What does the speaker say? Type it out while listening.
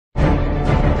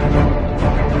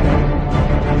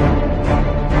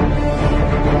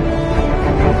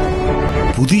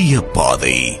புதிய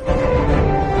பாதை,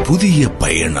 புதிய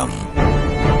பயணம்,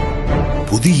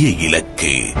 புதிய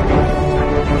இலக்கு.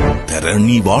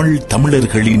 தரணி வாழ்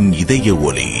தமிழர்களின் இதய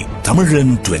ஒலி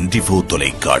தமிழன் 24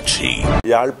 தொலைக்காட்சி.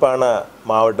 யாழ்ப்பாண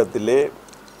மாவட்டத்திலே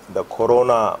இந்த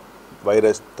கொரோனா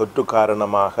வைரஸ் தொற்று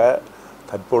காரணமாக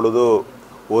தற்பொழுது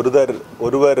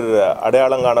ஒருவர்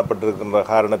அடையாளம் காணப்பட்டிருக்கின்ற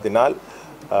காரணத்தினால்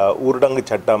ஊரடங்கு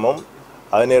சட்டமும்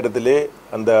அதே நேரத்திலே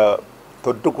அந்த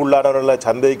தொற்றுக்குள்ளானவர்களை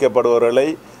சந்தேகிக்கப்படுபவர்களை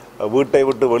வீட்டை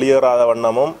விட்டு வெளியேறாத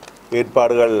வண்ணமும்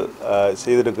ஏற்பாடுகள்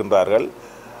செய்திருக்கின்றார்கள்.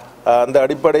 அந்த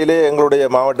அடிப்படையிலே எங்களுடைய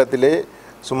மாவட்டத்திலே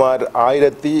சுமார்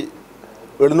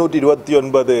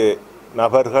 1729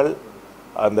 நபர்கள்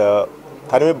அந்த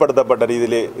தனிமைப்படுத்தப்பட்ட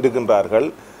ரீதியிலே இருக்கின்றார்கள்.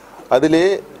 அதிலே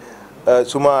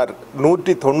சுமார்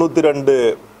 192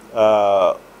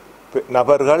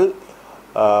 நபர்கள்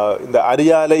இந்த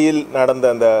அரியாலையில்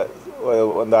நடந்த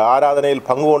அந்த ஆராதனையில்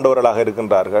பங்கு கொண்டவர்களாக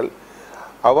இருக்கின்றார்கள்.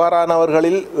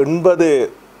 அவ்வாறானவர்களில் 80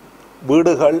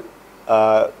 வீடுகள்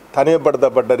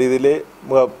தனிமைப்படுத்தப்பட்ட ரீதியிலே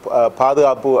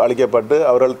பாதுகாப்பு அளிக்கப்பட்டு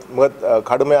அவர்கள் மிக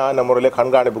கடுமையான முறையில்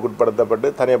கண்காணிப்புக்கு உட்படுத்தப்பட்டு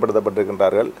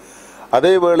தனிமைப்படுத்தப்பட்டிருக்கின்றார்கள்.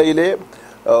 அதே வேளையிலே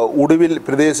உடுவில்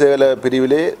பிரதேச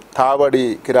பிரிவிலே தாவடி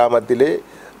கிராமத்திலே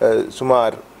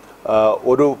சுமார்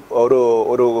ஒரு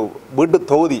வீட்டு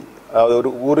தொகுதி, அதாவது ஒரு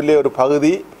ஊரிலே ஒரு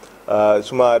பகுதி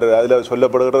சுமார் அதில்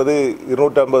சொல்லப்படுகிறது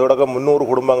 250 தொடக்கம் 300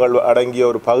 குடும்பங்கள் அடங்கிய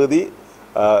ஒரு பகுதி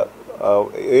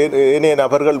ஏனைய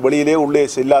நபர்கள் வெளியிலே உள்ளே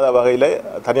செல்லாத வகையில்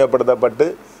தனிமைப்படுத்தப்பட்டு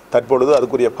தற்பொழுது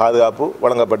அதுக்குரிய பாதுகாப்பு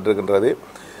வழங்கப்பட்டிருக்கின்றது.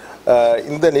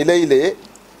 இந்த நிலையிலே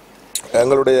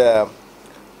எங்களுடைய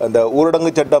அந்த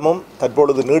ஊரடங்கு சட்டமும்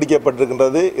தற்பொழுது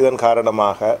நீடிக்கப்பட்டிருக்கின்றது. இதன்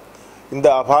காரணமாக இந்த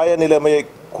அபாய நிலைமையை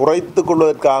குறைத்து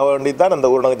கொள்வதற்காக வேண்டித்தான் அந்த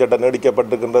ஊரடங்கு சட்டம்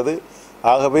நீடிக்கப்பட்டிருக்கின்றது.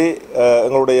 ஆகவே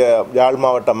எங்களுடைய யாழ்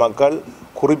மாவட்ட மக்கள்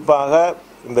குறிப்பாக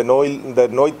இந்த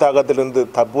நோய் தாக்கத்திலிருந்து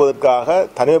தப்புவதற்காக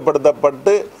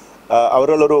தனிமைப்படுத்தப்பட்டு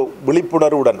அவர்கள் ஒரு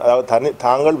விழிப்புணர்வுடன், அதாவது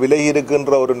தாங்கள் விலகி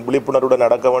இருக்கின்ற ஒரு விழிப்புணர்வுடன்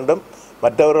நடக்க வேண்டும்.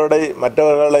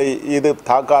 மற்றவர்களை இது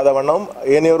தாக்காத வண்ணமும்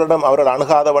ஏனையவரிடம் அவர்கள்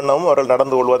அணுகாத வண்ணமும் அவர்கள்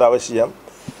நடந்து கொள்வது அவசியம்.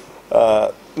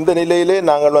 இந்த நிலையிலே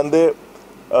நாங்கள்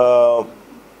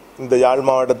இந்த யாழ்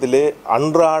மாவட்டத்திலே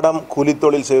அன்றாடம்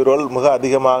கூலித்தொழில் செய்பவர்கள் மிக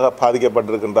அதிகமாக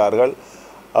பாதிக்கப்பட்டிருக்கின்றார்கள்.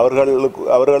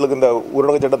 அவர்களுக்கு இந்த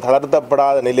ஊரடங்கு சட்டம்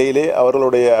தளர்த்தப்படாத நிலையிலே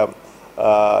அவர்களுடைய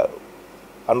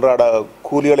அன்றாட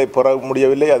கூலிகளை பெற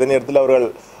முடியவில்லை. அதே நேரத்தில் அவர்கள்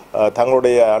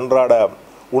தங்களுடைய அன்றாட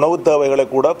உணவு தேவைகளை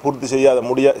கூட பூர்த்தி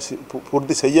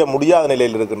செய்ய முடியாத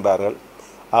நிலையில் இருக்கின்றார்கள்.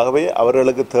 ஆகவே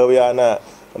அவர்களுக்கு தேவையான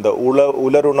அந்த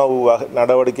உலருணவு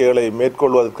நடவடிக்கைகளை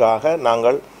மேற்கொள்வதற்காக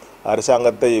நாங்கள்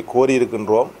அரசாங்கத்தை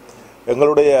கோரியிருக்கின்றோம்.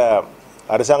 எங்களுடைய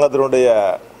அரசாங்கத்தினுடைய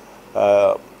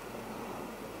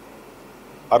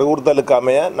அறிவுறுத்தலுக்கு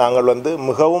அமைய நாங்கள்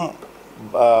மிகவும்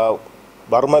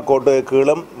வறுமை கோட்டு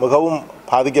கீழும் மிகவும்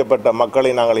பாதிக்கப்பட்ட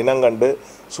மக்களை நாங்கள் இனங்கண்டு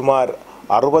சுமார்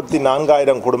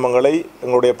 64,000 குடும்பங்களை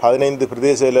எங்களுடைய 15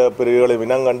 பிரதேச பிரிவுகளை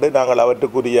இனங்கண்டு நாங்கள்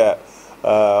அவற்றுக்குரிய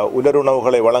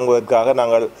உலருணவுகளை வழங்குவதற்காக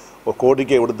நாங்கள் ஒரு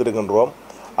கோரிக்கை விடுத்திருக்கின்றோம்.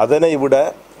 அதனை விட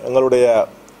எங்களுடைய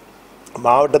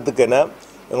மாவட்டத்துக்கென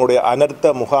எங்களுடைய அனர்த்த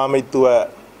முகாமைத்துவ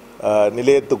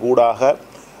நிலையத்துக்கூடாக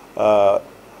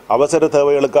அவசர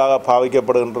தேவைகளுக்காக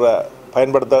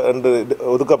பயன்படுத்த என்று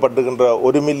ஒதுக்கப்பட்டிருக்கின்ற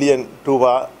 1 மில்லியன்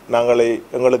ரூபாய்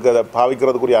எங்களுக்கு அதை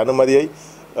பாவிக்கிறதுக்குரிய அனுமதியை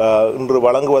இன்று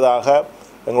வழங்குவதாக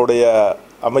எங்களுடைய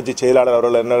அமைச்சு செயலாளர்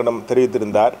அவர்கள் என்னிடம்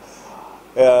தெரிவித்திருந்தார்.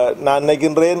 நான்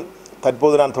நினைக்கின்றேன்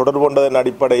தற்போது நான் தொடர்பு கொண்டதன்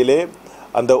அடிப்படையிலே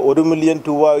அந்த 1 மில்லியன்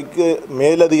ரூபாய்க்கு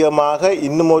மேலதிகமாக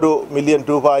இன்னும் 1 மில்லியன்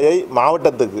ரூபாயை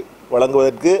மாவட்டத்துக்கு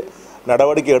வழங்குவதற்கு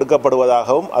நடவடிக்கை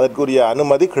எடுக்கப்படுவதாகவும் அதற்குரிய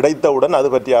அனுமதி கிடைத்தவுடன் அது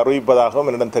பற்றி அறிவிப்பதாகவும்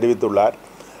என்னிடம் தெரிவித்துள்ளார்.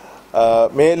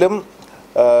 மேலும்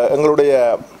எங்களுடைய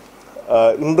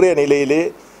இன்றைய நிலையிலே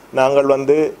நாங்கள்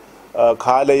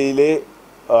காலையிலே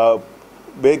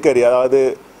பேக்கரி, அதாவது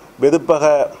வெதுப்பக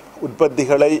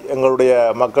உற்பத்திகளை எங்களுடைய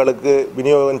மக்களுக்கு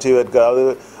விநியோகம் செய்வதற்கு, அதாவது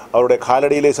அவருடைய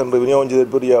காலடியிலே சென்று விநியோகம்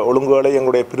செய்வதற்குரிய ஒழுங்குகளை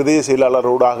எங்களுடைய பிரதேச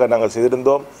செயலாளரோடாக நாங்கள்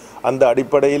செய்திருந்தோம். அந்த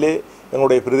அடிப்படையிலே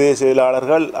எங்களுடைய பிரதேச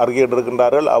செயலாளர்கள்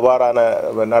அறிக்கையிட்டிருக்கின்றார்கள். அவ்வாறான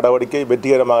நடவடிக்கை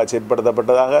வெற்றிகரமாக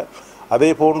செயற்படுத்தப்பட்டதாக. அதே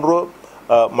போன்று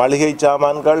மளிகை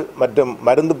சாமான்கள் மற்றும்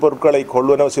மருந்து பொருட்களை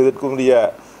கொள்வனவு செய்வதற்குரிய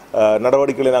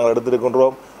நடவடிக்கைகளை நாங்கள்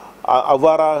எடுத்திருக்கின்றோம்.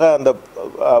 அவ்வாறாக அந்த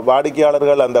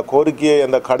வாடிக்கையாளர்கள் அந்த கோரிக்கையை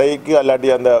அந்த கடைக்கு அல்லாட்டி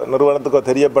அந்த நிறுவனத்துக்கு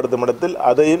தெரியப்படுத்தும் இடத்தில்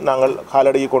அதையும் நாங்கள்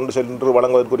காலடியை கொண்டு சென்று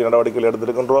வழங்குவதற்குரிய நடவடிக்கைகள்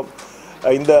எடுத்திருக்கின்றோம்.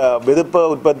 இந்த வெதுப்ப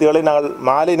உற்பத்திகளை நாங்கள்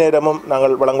மாலை நேரமும்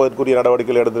நாங்கள் வழங்குவதற்குரிய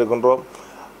நடவடிக்கைகள் எடுத்திருக்கின்றோம்.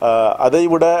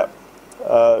 அதைவிட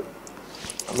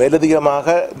மேலதிகமாக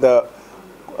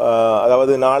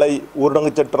அதாவது நாளை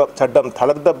ஊரடங்கு சட்டம்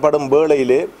தளர்த்தப்படும்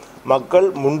வேளையிலே மக்கள்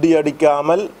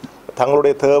முண்டியடிக்காமல்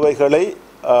தங்களுடைய தேவைகளை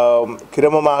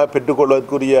கிரமமாக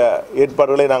பெற்றுக்கொள்வதற்குரிய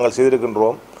ஏற்பாடுகளை நாங்கள்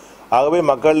செய்திருக்கின்றோம். ஆகவே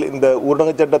மக்கள் இந்த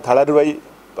ஊரடங்கு சட்ட தளர்வை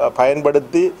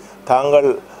பயன்படுத்தி தாங்கள்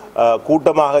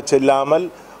கூட்டமாக செல்லாமல்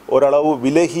ஓரளவு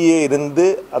விலகியே இருந்து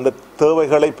அந்த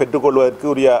தேவைகளை பெற்றுக்கொள்வதற்கு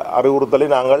உரிய அறிவுறுத்தலை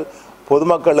நாங்கள்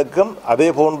பொதுமக்களுக்கும் அதே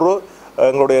போன்று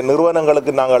எங்களுடைய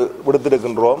நிறுவனங்களுக்கு நாங்கள்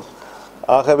விடுத்திருக்கின்றோம்.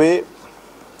 ஆகவே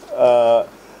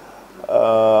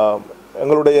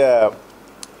எங்களுடைய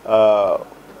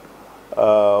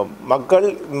மக்கள்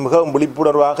மிகவும்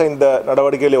விழிப்புணர்வாக இந்த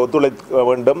நடவடிக்கைகளை ஒத்துழைக்க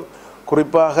வேண்டும்.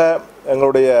 குறிப்பாக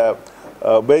எங்களுடைய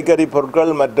பேக்கரி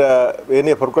பொருட்கள் மற்ற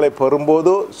ஏனைய பொருட்களை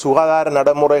பெறும்போது சுகாதார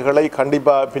நடைமுறைகளை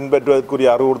கண்டிப்பாக பின்பற்றுவதற்குரிய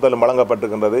அறிவுறுத்தல்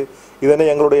வழங்கப்பட்டிருக்கின்றது. இதனை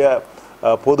எங்களுடைய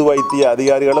பொது வைத்திய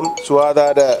அதிகாரிகளும்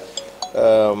சுகாதார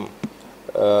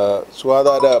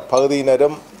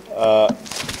பகுதியினரும்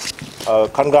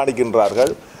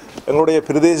கண்காணிக்கின்றார்கள். எங்களுடைய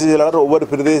பிரதேச செயலாளர் ஒவ்வொரு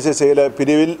பிரதேச செயல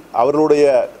பிரிவில் அவர்களுடைய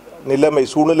நிலைமை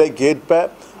சூழ்நிலைக்கு ஏற்ப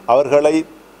அவர்களை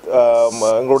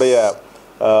எங்களுடைய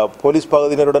போலீஸ்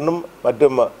பகுதியினருடனும்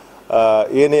மற்றும்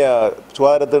ஏனைய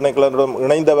சுகாதார திணைக்களருடன்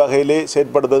இணைந்த வகையிலே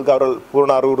செயற்படுவதற்கு அவர்கள்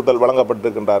பூரண அறிவுறுத்தல்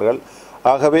வழங்கப்பட்டிருக்கின்றார்கள்.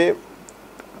 ஆகவே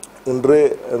இன்று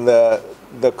இந்த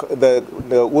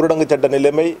ஊரடங்கு சட்ட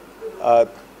நிலைமை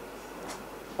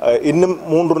இன்னும்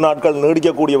 3 நாட்கள்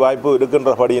நீடிக்கக்கூடிய வாய்ப்பு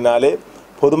இருக்கின்றபடியினாலே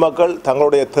பொதுமக்கள்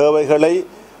தங்களுடைய தேவைகளை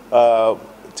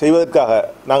செய்வதற்காக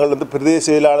நாங்கள் பிரதேச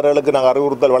செயலாளர்களுக்கு நாங்கள்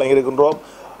அறிவுறுத்தல் வழங்கியிருக்கின்றோம்.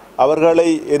 அவர்களை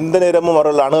எந்த நேரமும்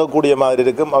அவர்கள் அணுகக்கூடிய மாதிரி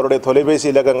இருக்கும். அவருடைய தொலைபேசி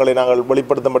இலக்கங்களை நாங்கள்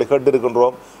வெளிப்படுத்தும்படி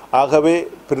கேட்டிருக்கின்றோம். ஆகவே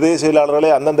பிரதேச செயலாளர்களை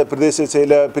அந்தந்த பிரதேச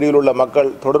செயல பிரிவில் உள்ள மக்கள்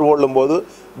தொடர்பு கொள்ளும் போது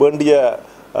வேண்டிய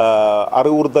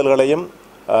அறிவுறுத்தல்களையும்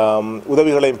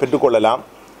உதவிகளையும் பெற்றுக்கொள்ளலாம்.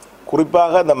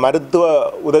 குறிப்பாக அந்த மருத்துவ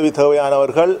உதவி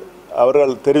தேவையானவர்கள்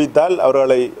அவர்கள் தெரிவித்தால்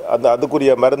அவர்களை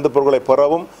அதுக்குரிய மருந்து பொருட்களை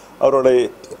பெறவும்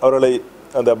அவர்களை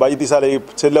அந்த வைத்தியசாலை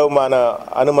செல்லவுமான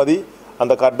அனுமதி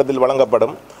அந்த கட்டத்தில்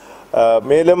வழங்கப்படும்.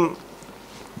 மேலும்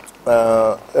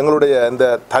எங்களுடைய இந்த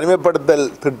தனிமைப்படுத்தல்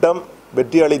திட்டம்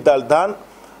வெற்றி அளித்தால்தான்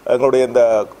எங்களுடைய இந்த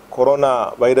கொரோனா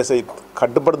வைரஸை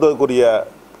கட்டுப்படுத்துவதற்குரிய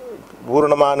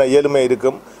பூரணமான இயலுமை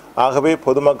இருக்கும். ஆகவே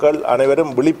பொதுமக்கள்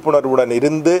அனைவரும் விழிப்புணர்வுடன்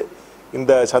இருந்து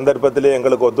இந்த சந்தர்ப்பத்திலே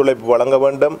எங்களுக்கு ஒத்துழைப்பு வழங்க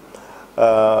வேண்டும்.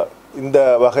 இந்த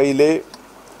வகையிலே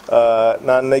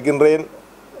நான் நினைக்கின்றேன்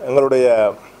எங்களுடைய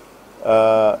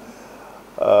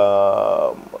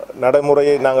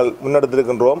நடைமுறையை நாங்கள்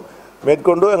முன்னெடுத்திருக்கின்றோம்.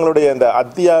 மேற்கொண்டு எங்களுடைய இந்த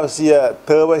அத்தியாவசிய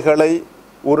தேவைகளை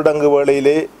ஊரடங்கு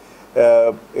வேளையிலே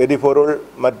எரிபொருள்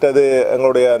மற்றது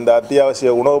எங்களுடைய அந்த அத்தியாவசிய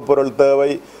உணவுப் பொருள்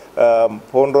தேவை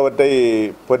போன்றவற்றை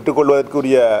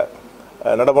பெற்றுக்கொள்வதற்குரிய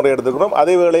நடைமுறை எடுத்துக்கிறோம்.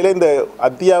 அதே வேளையில் இந்த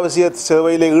அத்தியாவசிய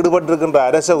சேவையில் ஈடுபட்டிருக்கின்ற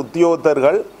அரச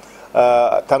உத்தியோகத்தர்கள்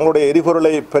தங்களுடைய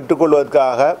எரிபொருளை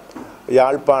பெற்றுக்கொள்வதற்காக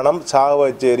யாழ்ப்பாணம்,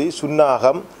 சாவகச்சேரி,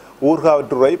 சுன்னாகம்,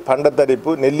 ஊர்காவற்றுறை,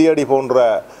 பண்டத்தரிப்பு, நெல்லியடி போன்ற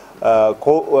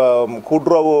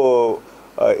கூட்டுறவு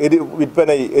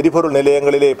விற்பனை எரிபொருள்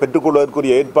நிலையங்களிலே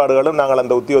பெற்றுக்கொள்வதற்குரிய ஏற்பாடுகளும் நாங்கள்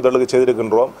அந்த உத்தியோகத்தர்களுக்கு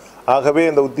செய்திருக்கின்றோம். ஆகவே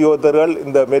இந்த உத்தியோகத்தர்கள்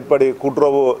இந்த மேற்படி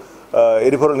கூட்டுறவு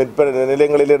எரிபொருள் விற்பனை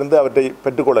நிலையங்களிலிருந்து அவற்றை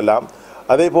பெற்றுக்கொள்ளலாம்.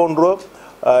 அதே போன்று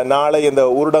நாளை இந்த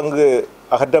ஊரடங்கு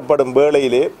அகற்றப்படும்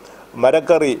வேளையிலே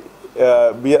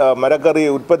மரக்கறி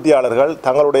உற்பத்தியாளர்கள்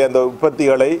தங்களுடைய அந்த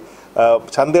உற்பத்திகளை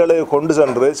சந்தைகளுக்கு கொண்டு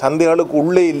சென்று சந்தைகளுக்கு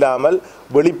உள்ளே இல்லாமல்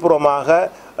வெளிப்புறமாக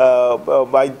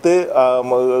வைத்து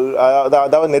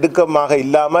அதாவது நெருக்கமாக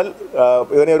இல்லாமல்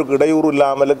இவனையோருக்கு இடையூறு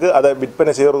இல்லாமலுக்கு அதை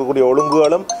விற்பனை செய்வதற்குரிய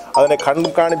ஒழுங்குகளும் அதனை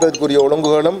கண்காணிப்பதற்குரிய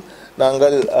ஒழுங்குகளும்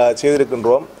நாங்கள்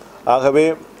செய்திருக்கின்றோம். ஆகவே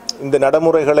இந்த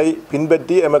நடைமுறைகளை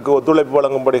பின்பற்றி எமக்கு ஒத்துழைப்பு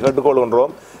வழங்கும்படி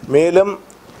கேட்டுக்கொள்கின்றோம். மேலும்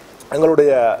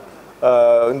எங்களுடைய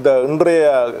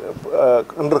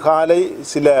இன்று காலை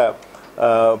சில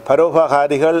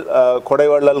பரோபகாரிகள்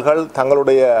கொடைவள்ளல்கள்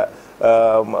தங்களுடைய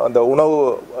அந்த உணவு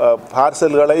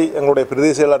பார்சல்களை எங்களுடைய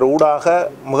பிரதேச செயலர் ஊடாக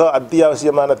மிக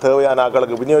அத்தியாவசியமான தேவையான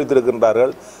ஆட்களுக்கு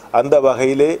விநியோகித்திருக்கின்றார்கள். அந்த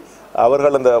வகையிலே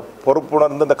அவர்கள் அந்த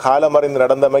பொறுப்புணர்ந்து அந்த காலமறிந்து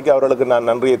நடந்தமைக்கு அவர்களுக்கு நான்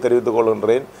நன்றியை தெரிவித்துக்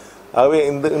கொள்கின்றேன். ஆகவே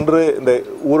இன்று இந்த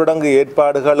ஊரடங்கு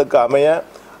ஏற்பாடுகளுக்கு அமைய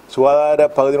சுகாதார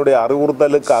பகுதியினுடைய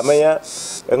அறிவுறுத்தலுக்கு அமைய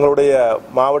எங்களுடைய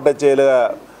மாவட்ட செயலக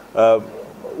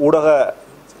ஊடக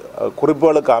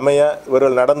குறிப்புகளுக்கு அமைய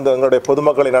இவர்கள் எங்களுடைய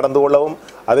பொதுமக்களை நடந்து கொள்ளவும்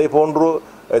அதே போன்று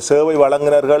சேவை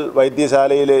வழங்குனர்கள்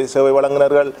வைத்தியசாலையிலே சேவை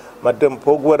வழங்குனர்கள் மற்றும்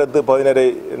போக்குவரத்து பகுதியினரை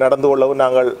நடந்து கொள்ளவும்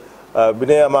நாங்கள்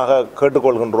வினயமாக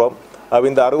கேட்டுக்கொள்கின்றோம்.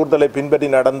 இந்த அறிவுறுத்தலை பின்பற்றி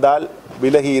நடந்தால்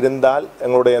விலகி இருந்தால்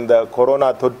எங்களுடைய இந்த கொரோனா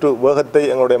தொற்று வேகத்தை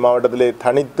எங்களுடைய மாவட்டத்திலே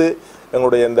தணித்து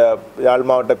எங்களுடைய இந்த யாழ்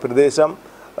மாவட்ட பிரதேசம்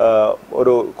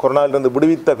ஒரு கொரோனாவிலிருந்து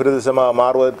விடுவித்த பிரதேசமாக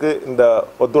மாறுவதற்கு இந்த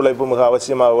ஒத்துழைப்பு மிக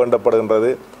அவசியமாக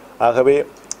வேண்டப்படுகின்றது. ஆகவே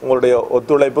உங்களுடைய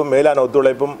ஒத்துழைப்பும் மேலான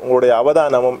ஒத்துழைப்பும் உங்களுடைய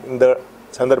அவதானமும் இந்த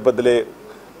சந்தர்ப்பத்திலே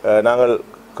நாங்கள்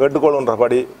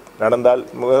கேட்டுக்கொள்கின்றபடி நடந்தால்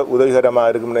மிக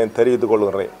உதவிகரமாக இருக்கும் என தெரிவித்துக்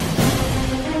கொள்கின்றேன்.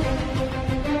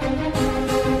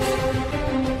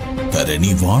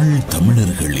 தரணி வாழ்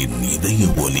தமிழர்களின் இதய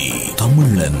ஒலி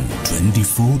தமிழன்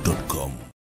 24.com